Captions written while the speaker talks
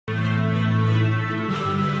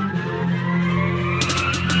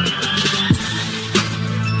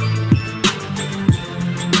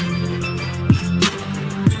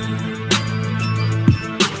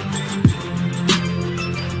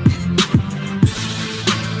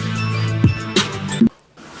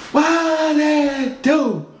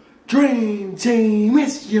Dream Team,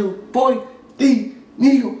 it's your boy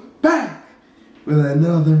Neal back with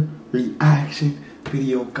another reaction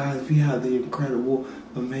video. Guys, we have the incredible,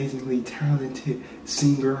 amazingly talented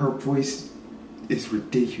singer. Her voice is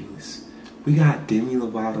ridiculous. We got Demi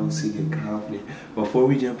Lovato singing Confident. Before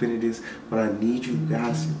we jump into this, what I need you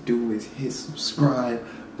guys to do is hit subscribe,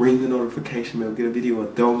 ring the notification bell, get a video a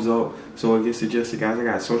thumbs up so it gets suggested. Guys, I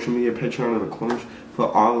got social media, Patreon in the corners.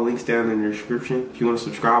 Put all the links down in the description. If you want to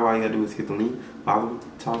subscribe, all you gotta do is hit the link, follow me,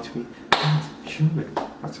 talk to me. Guys, shoot me.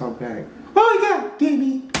 I'll talk back. Oh my God,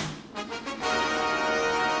 Demi!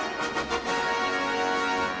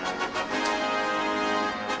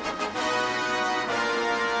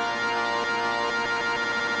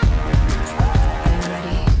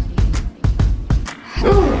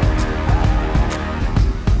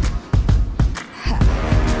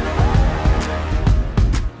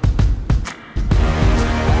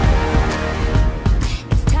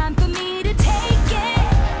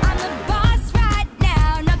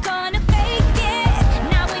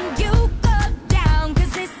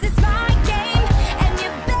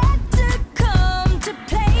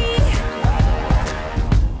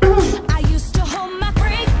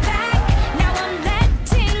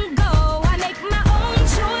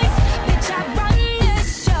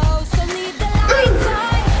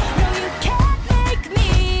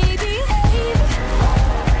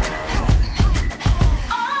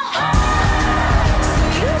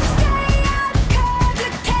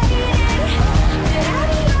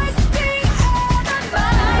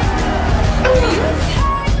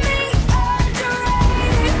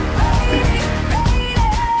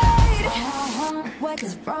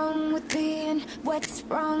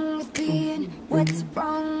 What's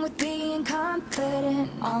wrong with being confident?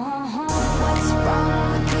 What's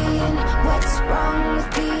wrong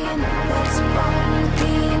with being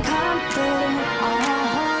confident?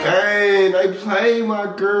 Hey, they played my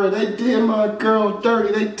girl. They did my girl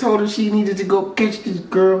dirty. They told her she needed to go catch this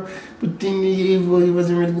girl, but then it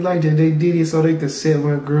wasn't really like that. They did it so they could set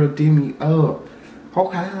my girl Demi up.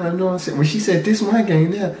 Okay, I know what I'm saying. When she said, "This my game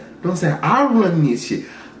now," you know what I'm saying? I run this shit.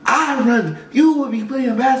 I run. You would be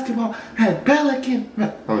playing basketball at Pelican.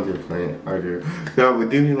 I'm just playing. No, but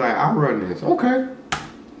Demi like, I run this. Okay.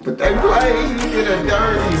 But they play. You did a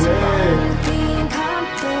dirty, man.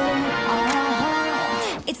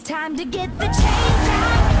 It's time to get the chains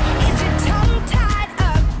out. Is your tongue tied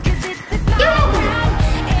up? Cause this is my time.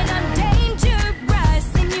 And I'm dangerous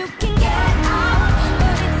and you can get off.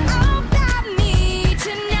 But it's all about me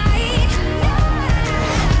tonight.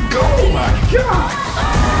 Oh my God.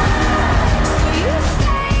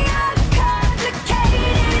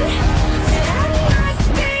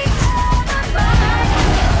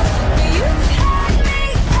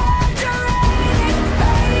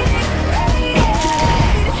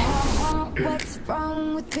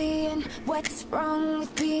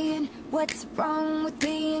 What's wrong with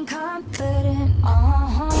being confident?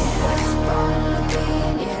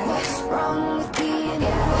 What's wrong with being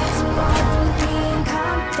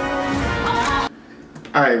confident?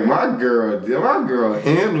 Hey, my girl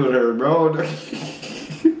handled her, bro.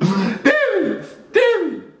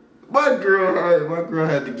 Demi, my girl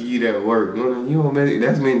had to give you that work. You know,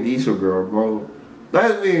 that's Vin Diesel girl, bro.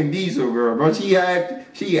 That's Vin Diesel girl, bro. She had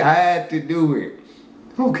to do it.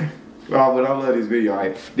 Okay. Oh, but I love this video.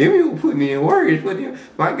 Like, Demi was putting in work.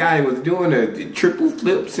 My guy was doing the triple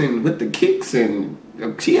flips and with the kicks, and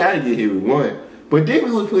she had to get hit with one. But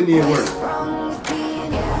Demi was putting in work.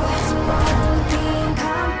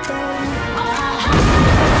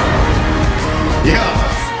 Yeah.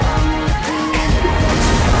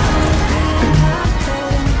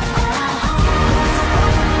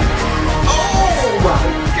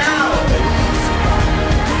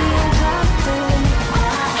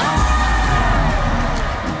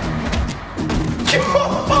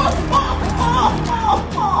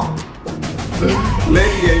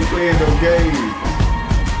 Lady ain't playing no games.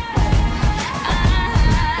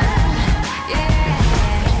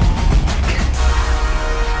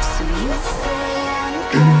 So you say I'm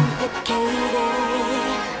complicated,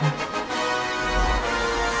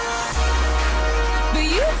 but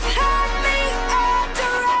you've had me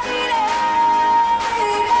underrated.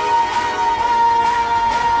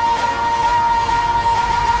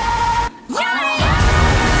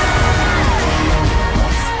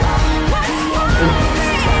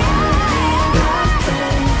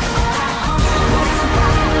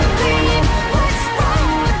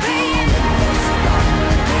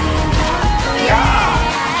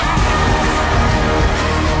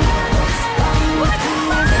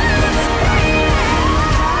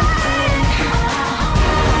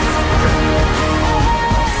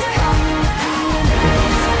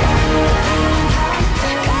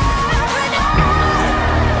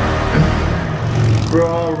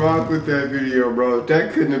 with that video, bro.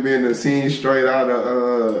 That couldn't have been a scene straight out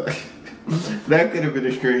of that could have been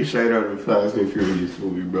a screen straight out of the Fast and Furious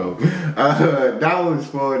movie, bro. That was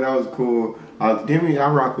fun. That was cool. Demi, I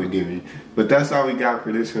rock with Demi. But that's all we got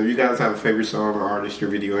for this one. If you guys have a favorite song or artist or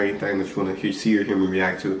video or anything that you want to see or hear me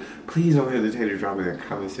react to, please don't hesitate to drop it in the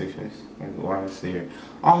comment section. While it's there.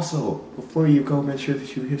 Also, before you go, make sure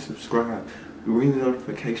that you hit subscribe. Ring the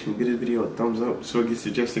notification. Give this video a thumbs up so it gets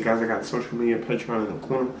suggested. Guys, I got social media, Patreon in the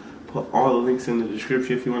corner. Put all the links in the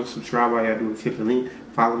description. If you want to subscribe, all you gotta do is hit the link,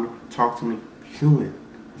 follow me, talk to me, human,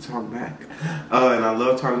 talk back. And I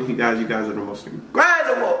love talking to you guys. You guys are the most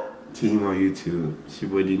incredible team on YouTube. It's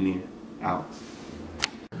your boy DTN out.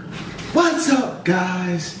 What's up,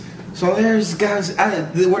 guys? So there's guys. I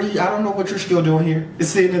don't know what you're still doing here.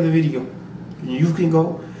 It's the end of the video. You can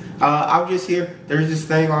go. I'm just here. There's this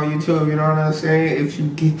thing on YouTube, you know what I'm saying? If you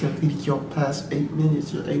get the video past 8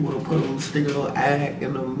 minutes, you're able to put a stick a little ad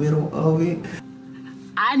in the middle of it.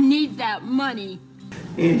 I need that money.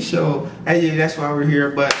 And so, hey, yeah, that's why we're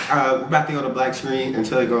here. But we're about to go to black screen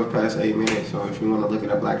until it goes past 8 minutes. So if you want to look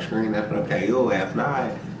at a black screen, that's okay. You'll have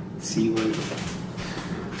not. See you later.